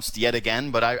gets bounced yet again,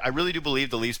 but I really do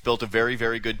believe the Leafs built a very,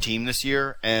 very good team this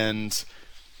year, and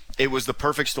it was the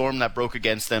perfect storm that broke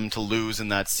against them to lose in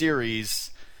that series.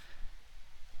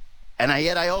 And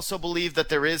yet I also believe that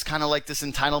there is kind of like this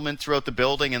entitlement throughout the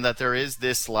building, and that there is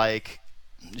this like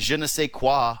je ne sais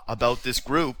quoi about this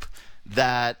group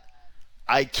that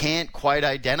I can't quite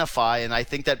identify, and I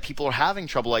think that people are having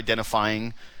trouble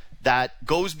identifying, that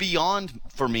goes beyond,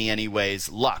 for me anyways,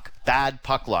 luck, bad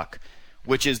puck luck,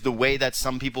 which is the way that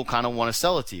some people kind of want to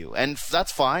sell it to you. And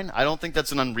that's fine. I don't think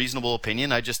that's an unreasonable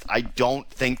opinion. I don't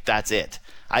think that's it.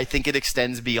 I think it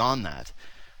extends beyond that.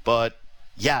 But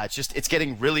yeah, it's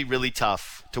getting really, really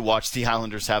tough to watch the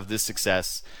Islanders have this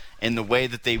success in the way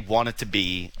that they want it to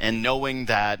be, and knowing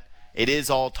that it is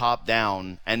all top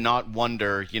down, and not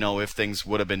wonder, if things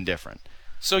would have been different.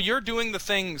 So you're doing the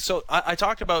thing. So I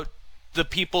talked about the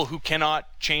people who cannot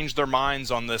change their minds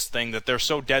on this thing, that they're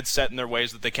so dead set in their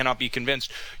ways that they cannot be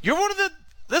convinced. You're one of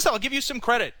this, I'll give you some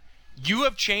credit. You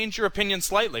have changed your opinion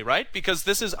slightly, right? Because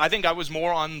I think I was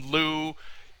more on Lou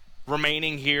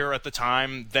remaining here at the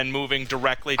time than moving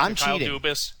directly to I'm Kyle cheating.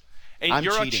 Dubas. I'm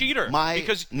You're cheating. a cheater. I'm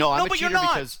a cheater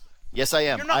because yes, I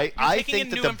am. You're not. You're I taking think in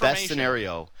that new the information. best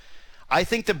scenario. I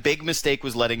think the big mistake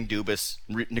was letting Dubas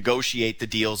negotiate the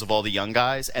deals of all the young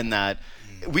guys, and that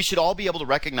we should all be able to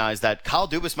recognize that Kyle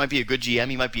Dubas might be a good GM,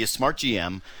 he might be a smart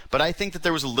GM, but I think that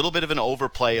there was a little bit of an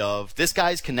overplay of this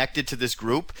guy's connected to this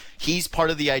group, he's part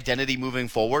of the identity moving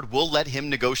forward, we'll let him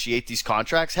negotiate these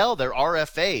contracts. Hell, they're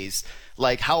RFAs.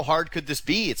 Like, how hard could this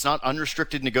be? It's not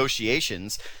unrestricted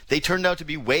negotiations. They turned out to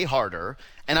be way harder,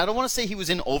 and I don't want to say he was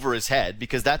in over his head,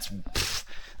 because that's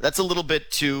a little bit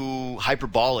too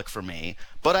hyperbolic for me,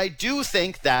 but I do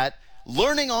think that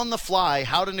learning on the fly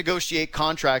how to negotiate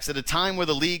contracts at a time where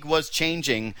the league was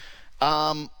changing,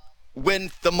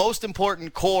 when the most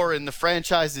important core in the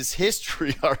franchise's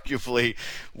history, arguably,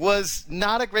 was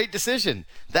not a great decision.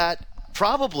 That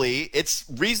probably it's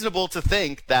reasonable to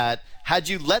think that had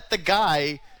you let the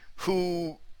guy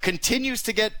who continues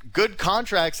to get good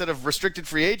contracts out of restricted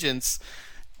free agents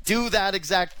do that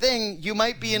exact thing, you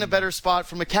might be in a better spot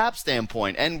from a cap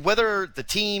standpoint. And whether the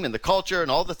team and the culture and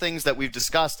all the things that we've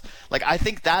discussed, like, I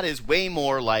think that is way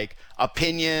more like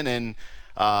opinion and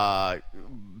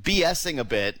BSing a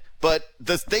bit. But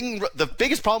the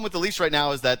biggest problem with the Leafs right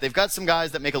now is that they've got some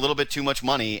guys that make a little bit too much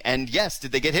money. And yes,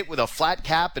 did they get hit with a flat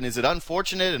cap? And is it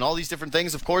unfortunate? And all these different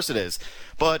things? Of course it is.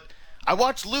 But I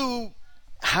watched Lou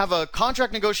have a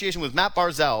contract negotiation with Matt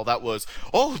Barzal that was,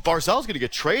 Barzal's going to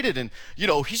get traded, and,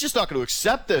 he's just not going to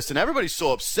accept this, and everybody's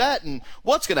so upset, and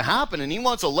what's going to happen? And he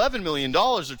wants $11 million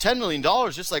or $10 million,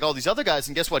 just like all these other guys,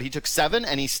 and guess what? He took 7,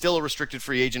 and he's still a restricted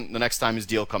free agent the next time his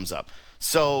deal comes up.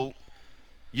 So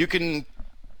you can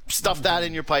stuff that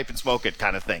in your pipe and smoke it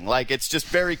kind of thing. Like, it's just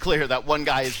very clear that one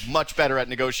guy is much better at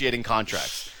negotiating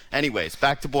contracts. Anyways,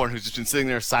 back to Bourne, who's just been sitting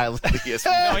there silently.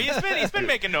 No, he's been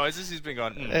making noises. He's been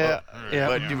going. Yeah.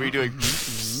 But we're doing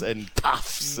and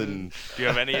puffs and. Do you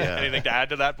have anything to add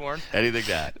to that, Bourne? Anything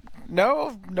to add?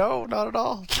 No, not at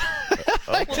all.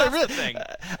 Well, that's the thing.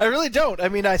 I really don't. I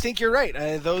mean, I think you're right.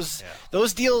 Those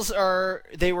deals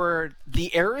they were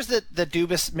the errors that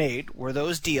Dubas made were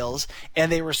those deals, and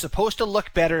they were supposed to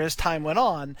look better as time went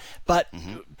on. But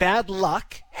bad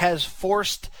luck has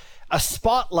forced a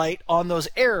spotlight on those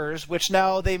errors, which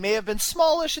now they may have been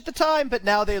smallish at the time, but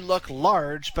now they look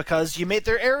large because you made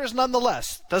their errors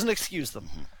nonetheless. Doesn't excuse them.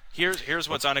 Here's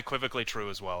what's unequivocally true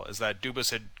as well, is that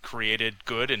Dubas had created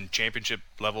good and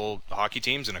championship-level hockey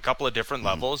teams in a couple of different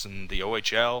levels, in the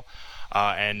OHL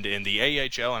and in the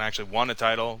AHL, and actually won a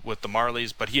title with the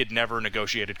Marlies, but he had never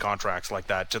negotiated contracts like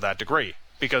that to that degree.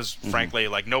 Because, frankly,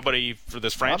 like, nobody for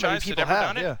this franchise had ever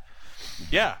done it.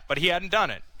 Yeah, but he hadn't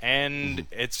done it. And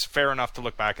it's fair enough to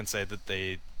look back and say that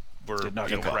they were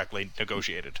incorrectly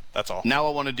negotiated. That's all. Now I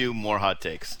want to do more hot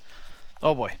takes.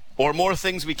 Oh, boy. Or more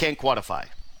things we can't quantify.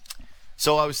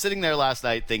 So I was sitting there last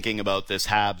night thinking about this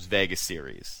Habs-Vegas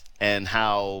series and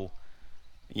how,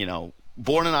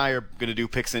 Bourne and I are going to do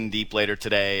Picks in Deep later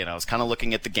today, and I was kind of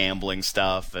looking at the gambling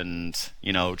stuff and,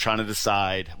 trying to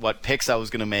decide what picks I was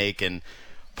going to make. And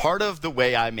part of the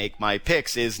way I make my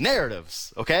picks is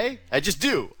narratives, okay? I just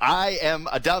do. I am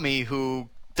a dummy who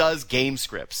does game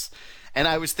scripts. And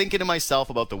I was thinking to myself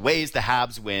about the ways the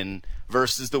Habs win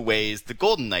versus the ways the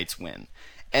Golden Knights win.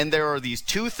 And there are these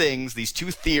two things, these two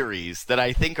theories that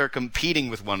I think are competing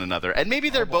with one another. And maybe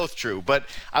they're both true, but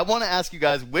I want to ask you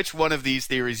guys which one of these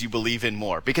theories you believe in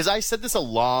more. Because I said this a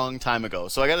long time ago,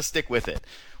 so I got to stick with it.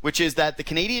 Which is that the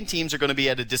Canadian teams are going to be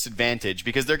at a disadvantage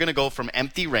because they're going to go from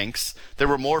empty rinks. There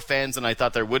were more fans than I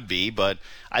thought there would be, but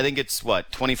I think it's,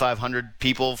 2,500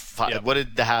 people? Yep. What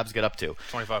did the Habs get up to?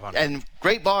 2,500. And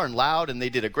great barn, loud, and they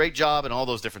did a great job and all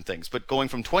those different things. But going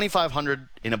from 2,500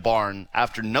 in a barn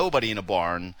after nobody in a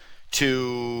barn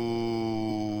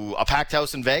to a packed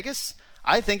house in Vegas,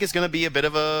 I think is going to be a bit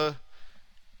of a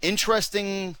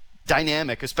interesting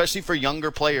dynamic, especially for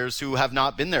younger players who have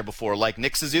not been there before. Like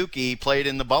Nick Suzuki played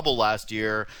in the bubble last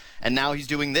year, and now he's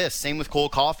doing this. Same with Cole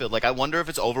Caulfield. Like, I wonder if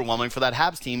it's overwhelming for that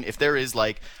Habs team, if there is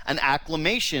like an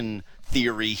acclimation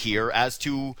theory here as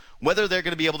to whether they're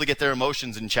going to be able to get their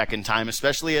emotions in check in time,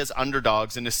 especially as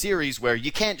underdogs in a series where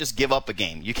you can't just give up a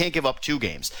game. You can't give up 2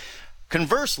 games.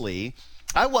 Conversely,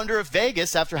 I wonder if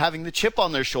Vegas, after having the chip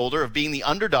on their shoulder of being the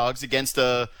underdogs against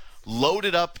a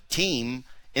loaded up team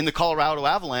in the Colorado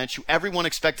Avalanche, who everyone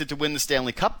expected to win the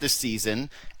Stanley Cup this season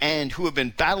and who have been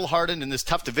battle-hardened in this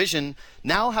tough division,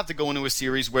 now have to go into a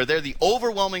series where they're the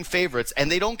overwhelming favorites and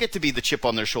they don't get to be the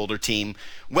chip-on-their-shoulder team,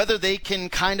 whether they can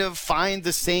kind of find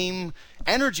the same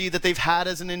energy that they've had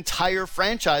as an entire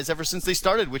franchise ever since they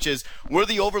started, which is we're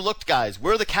the overlooked guys,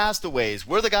 we're the castaways,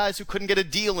 we're the guys who couldn't get a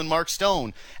deal in Mark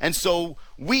Stone, and so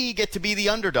we get to be the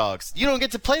underdogs. You don't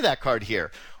get to play that card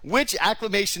here. Which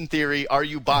acclamation theory are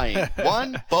you buying?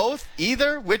 One, both,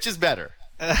 either? Which is better?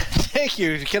 Thank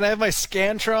you. Can I have my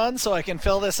Scantron so I can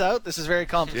fill this out? This is very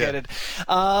complicated.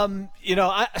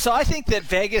 Yeah. So I think that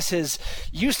Vegas is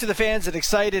used to the fans and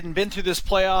excited and been through this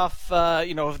playoff,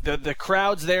 the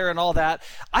crowds there and all that.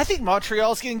 I think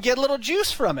Montreal's going to get a little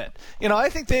juice from it. I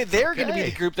think they're going to be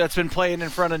the group that's been playing in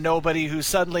front of nobody who's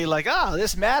suddenly like,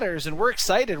 this matters and we're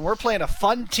excited and we're playing a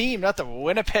fun team, not the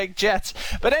Winnipeg Jets.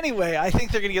 But anyway, I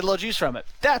think they're going to get a little juice from it.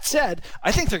 That said,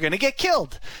 I think they're going to get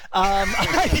killed. I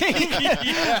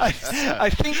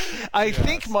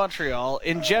think Montreal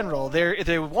in general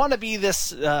they want to be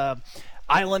this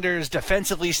Islanders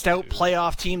defensively stout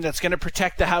playoff team that's going to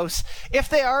protect the house. If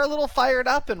they are a little fired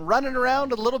up and running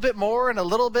around a little bit more and a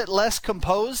little bit less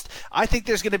composed, I think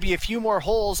there's going to be a few more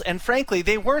holes. And frankly,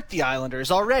 they weren't the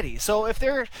Islanders already. So if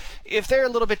they're a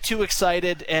little bit too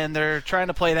excited and they're trying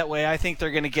to play that way, I think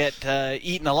they're going to get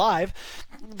eaten alive.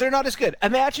 They're not as good.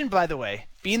 Imagine, by the way,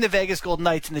 being the Vegas Golden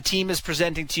Knights and the team is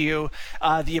presenting to you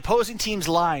the opposing team's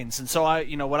lines. And so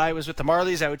when I was with the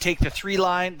Marlies, I would take the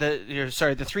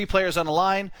three players on a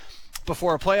line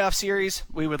before a playoff series.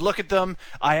 We would look at them.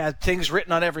 I had things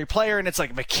written on every player, and it's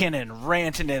like McKinnon,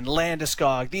 Rantanen,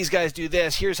 Landeskog. These guys do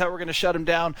this. Here's how we're going to shut them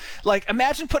down. Like,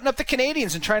 imagine putting up the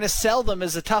Canadiens and trying to sell them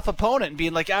as a tough opponent and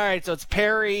being like, all right, so it's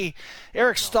Perry,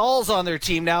 Eric Stahl's on their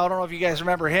team now. I don't know if you guys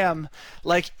remember him.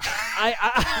 Like,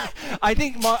 I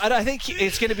think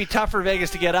it's going to be tough for Vegas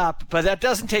to get up, but that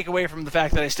doesn't take away from the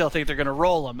fact that I still think they're going to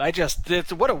roll them.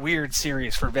 What a weird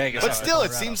series for Vegas. But still,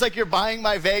 it seems like you're buying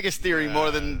my Vegas theory more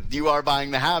than you are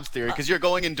buying the Habs theory, because you're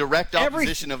going in direct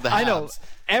opposition of the Habs. I know.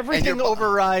 Everything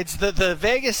overrides. The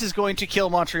Vegas is going to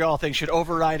kill Montreal thing should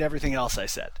override everything else I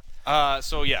said.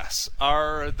 So yes,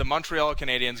 are the Montreal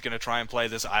Canadiens going to try and play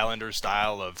this Islanders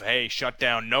style of, hey, shut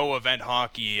down, no event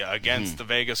hockey against the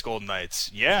Vegas Golden Knights?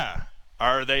 Yeah.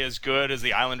 Are they as good as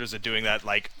the Islanders at doing that?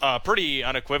 Like, pretty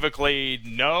unequivocally,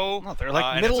 no. Well, they're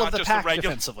like middle of the pack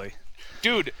defensively.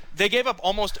 Dude, they gave up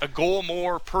almost a goal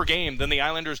more per game than the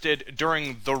Islanders did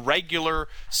during the regular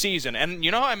season. And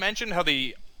I mentioned how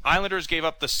the Islanders gave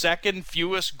up the second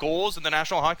fewest goals in the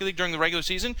National Hockey League during the regular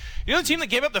season. You know the team that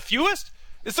gave up the fewest?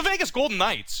 It's the Vegas Golden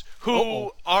Knights,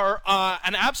 who are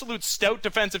an absolute stout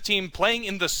defensive team playing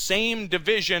in the same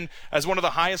division as one of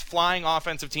the highest flying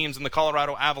offensive teams in the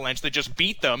Colorado Avalanche. They just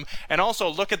beat them. And also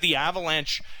look at the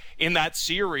Avalanche in that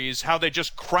series, how they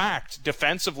just cracked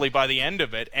defensively by the end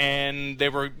of it, and they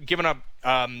were giving up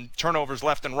turnovers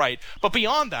left and right. But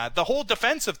beyond that, the whole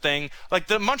defensive thing, like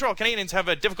the Montreal Canadiens have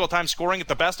a difficult time scoring at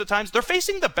the best of times. They're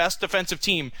facing the best defensive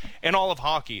team in all of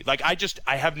hockey. Like,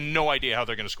 I have no idea how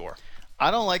they're going to score.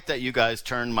 I don't like that you guys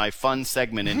turned my fun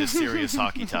segment into serious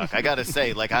hockey talk. I got to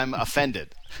say, I'm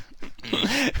offended.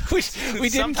 we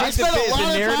didn't take I spent a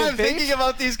lot of time thinking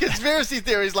about these conspiracy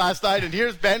theories last night, and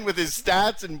here's Ben with his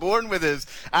stats and Bourne with his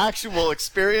actual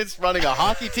experience running a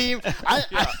hockey team.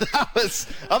 That was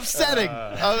upsetting.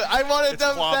 I wanted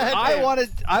them.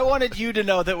 I wanted you to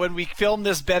know that when we film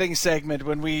this betting segment,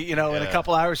 when we in a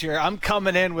couple hours here, I'm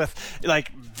coming in with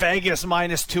like Vegas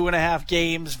minus 2.5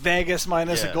 games, Vegas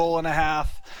minus a goal and a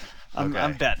half. I'm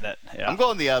betting it. Yeah. I'm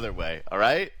going the other way. All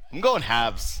right, I'm going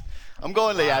Habs. I'm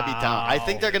going Les Habitants. I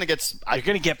think they're going to get. You're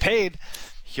going to get paid.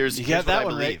 Here's what I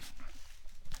believe.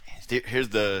 Right? Here's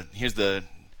the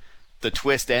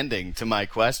twist ending to my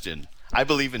question. I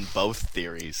believe in both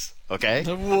theories. Okay.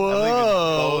 Whoa. I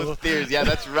believe in both theories. Yeah,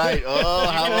 that's right. Oh,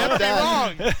 how about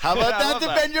that? How about that to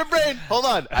bend your brain? Hold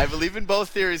on. I believe in both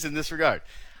theories in this regard.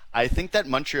 I think that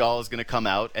Montreal is going to come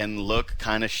out and look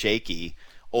kind of shaky,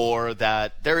 or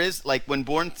that there is, like when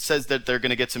Bourne says that they're going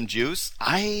to get some juice.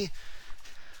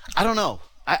 I don't know.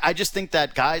 I just think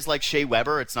that guys like Shea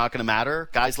Weber, it's not going to matter.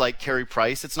 Guys like Carey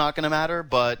Price, it's not going to matter.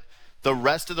 But the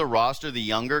rest of the roster, the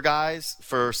younger guys,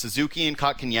 for Suzuki and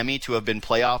Kotkaniemi to have been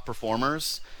playoff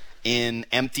performers in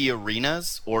empty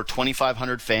arenas or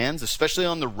 2,500 fans, especially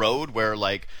on the road where,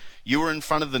 like, you were in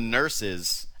front of the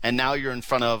nurses and now you're in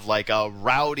front of like a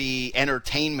rowdy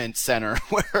entertainment center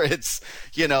where it's,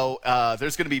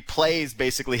 there's going to be plays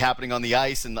basically happening on the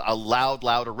ice in a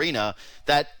loud arena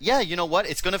that, you know what?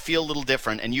 It's going to feel a little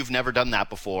different, and you've never done that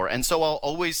before. And so I'll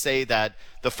always say that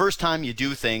the first time you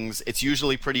do things, it's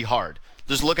usually pretty hard.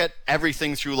 Just look at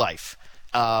everything through life.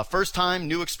 First time,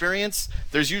 new experience,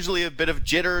 there's usually a bit of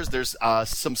jitters. There's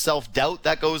some self-doubt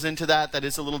that goes into that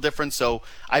is a little different. So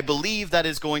I believe that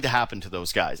is going to happen to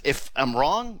those guys. If I'm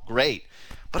wrong, great.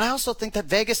 But I also think that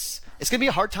Vegas it's going to be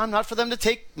a hard time not for them to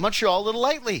take Montreal a little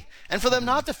lightly, and for them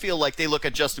not to feel like they look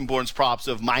at Justin Bourne's props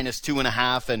of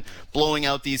 -2.5 and blowing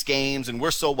out these games, and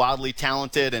we're so wildly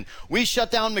talented, and we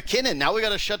shut down McKinnon. Now we got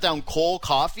to shut down Cole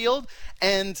Caulfield,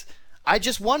 and I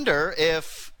just wonder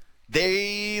if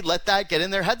they let that get in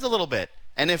their heads a little bit.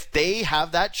 And if they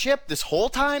have that chip this whole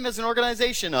time as an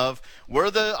organization of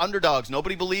we're the underdogs,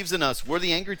 nobody believes in us, we're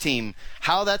the angry team,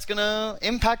 how that's going to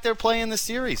impact their play in the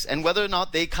series, and whether or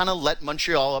not they kind of let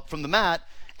Montreal up from the mat,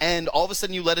 and all of a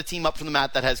sudden you let a team up from the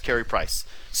mat that has Carey Price.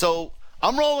 So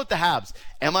I'm rolling with the Habs.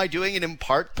 Am I doing it in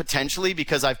part potentially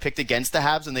because I've picked against the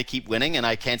Habs and they keep winning and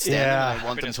I can't stand them and I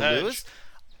want them to lose?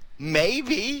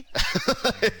 Maybe.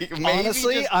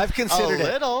 Honestly, I've considered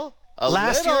a little.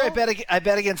 Last year, I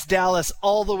bet against Dallas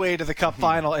all the way to the Cup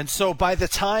final, and so by the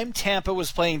time Tampa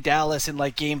was playing Dallas in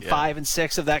like Game 5 and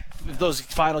 6 of those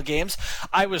final games,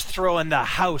 I was throwing the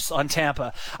house on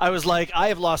Tampa. I was like, I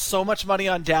have lost so much money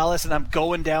on Dallas, and I'm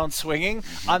going down swinging.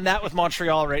 On that with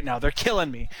Montreal right now. They're killing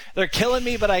me.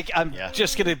 But I'm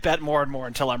just going to bet more and more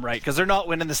until I'm right, because they're not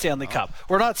winning the Stanley Cup.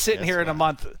 We're not sitting here in a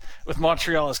month with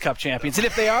Montreal as Cup champions, and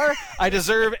if they are, I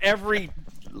deserve every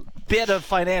bit of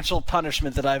financial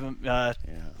punishment that I'm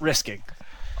risking.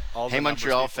 Hey,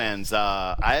 Montreal fans,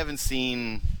 I haven't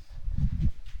seen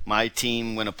my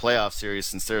team win a playoff series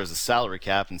since there was a salary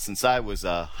cap and since I was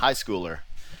a high schooler.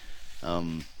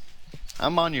 I'm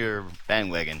on your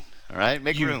bandwagon, all right?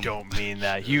 Make room. You don't mean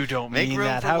that. You don't Make mean room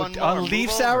that. for How one more. on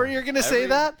Leafs Hour you're going to say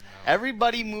that?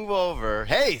 Everybody move over.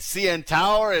 Hey, CN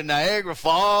Tower and Niagara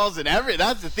Falls and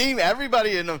that's the theme.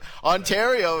 Everybody in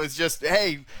Ontario is just,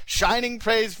 hey, shining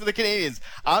praise for the Canadiens.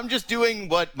 I'm just doing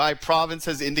what my province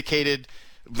has indicated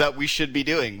that we should be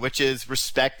doing, which is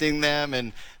respecting them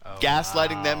and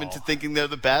gaslighting them into thinking they're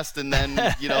the best, and then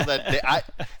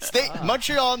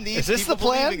Montreal needs people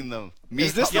believing in them.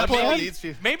 Is this the plan?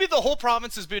 Maybe the whole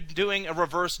province has been doing a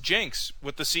reverse jinx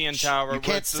with the CN Tower. You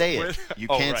can't say it. You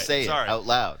can't say it out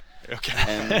loud. Okay.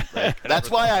 And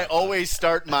that's why I always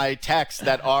start my texts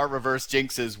that are reverse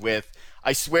jinxes with,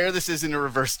 I swear this isn't a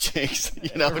reverse jinx,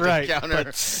 right, to counter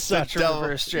but such a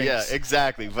reverse jinx. Yeah,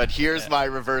 exactly. But here's my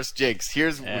reverse jinx.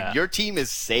 Your team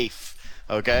is safe.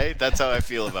 Okay? That's how I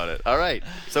feel about it. All right.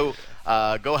 So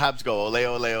go Habs go. Ole,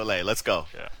 ole, ole. Let's go.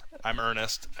 Yeah. I'm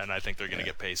earnest, and I think they're going to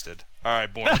get pasted. All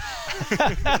right, Bourne. All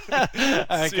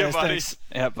right, See you, buddy. Thanks.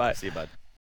 Yeah, bye. See you, bud.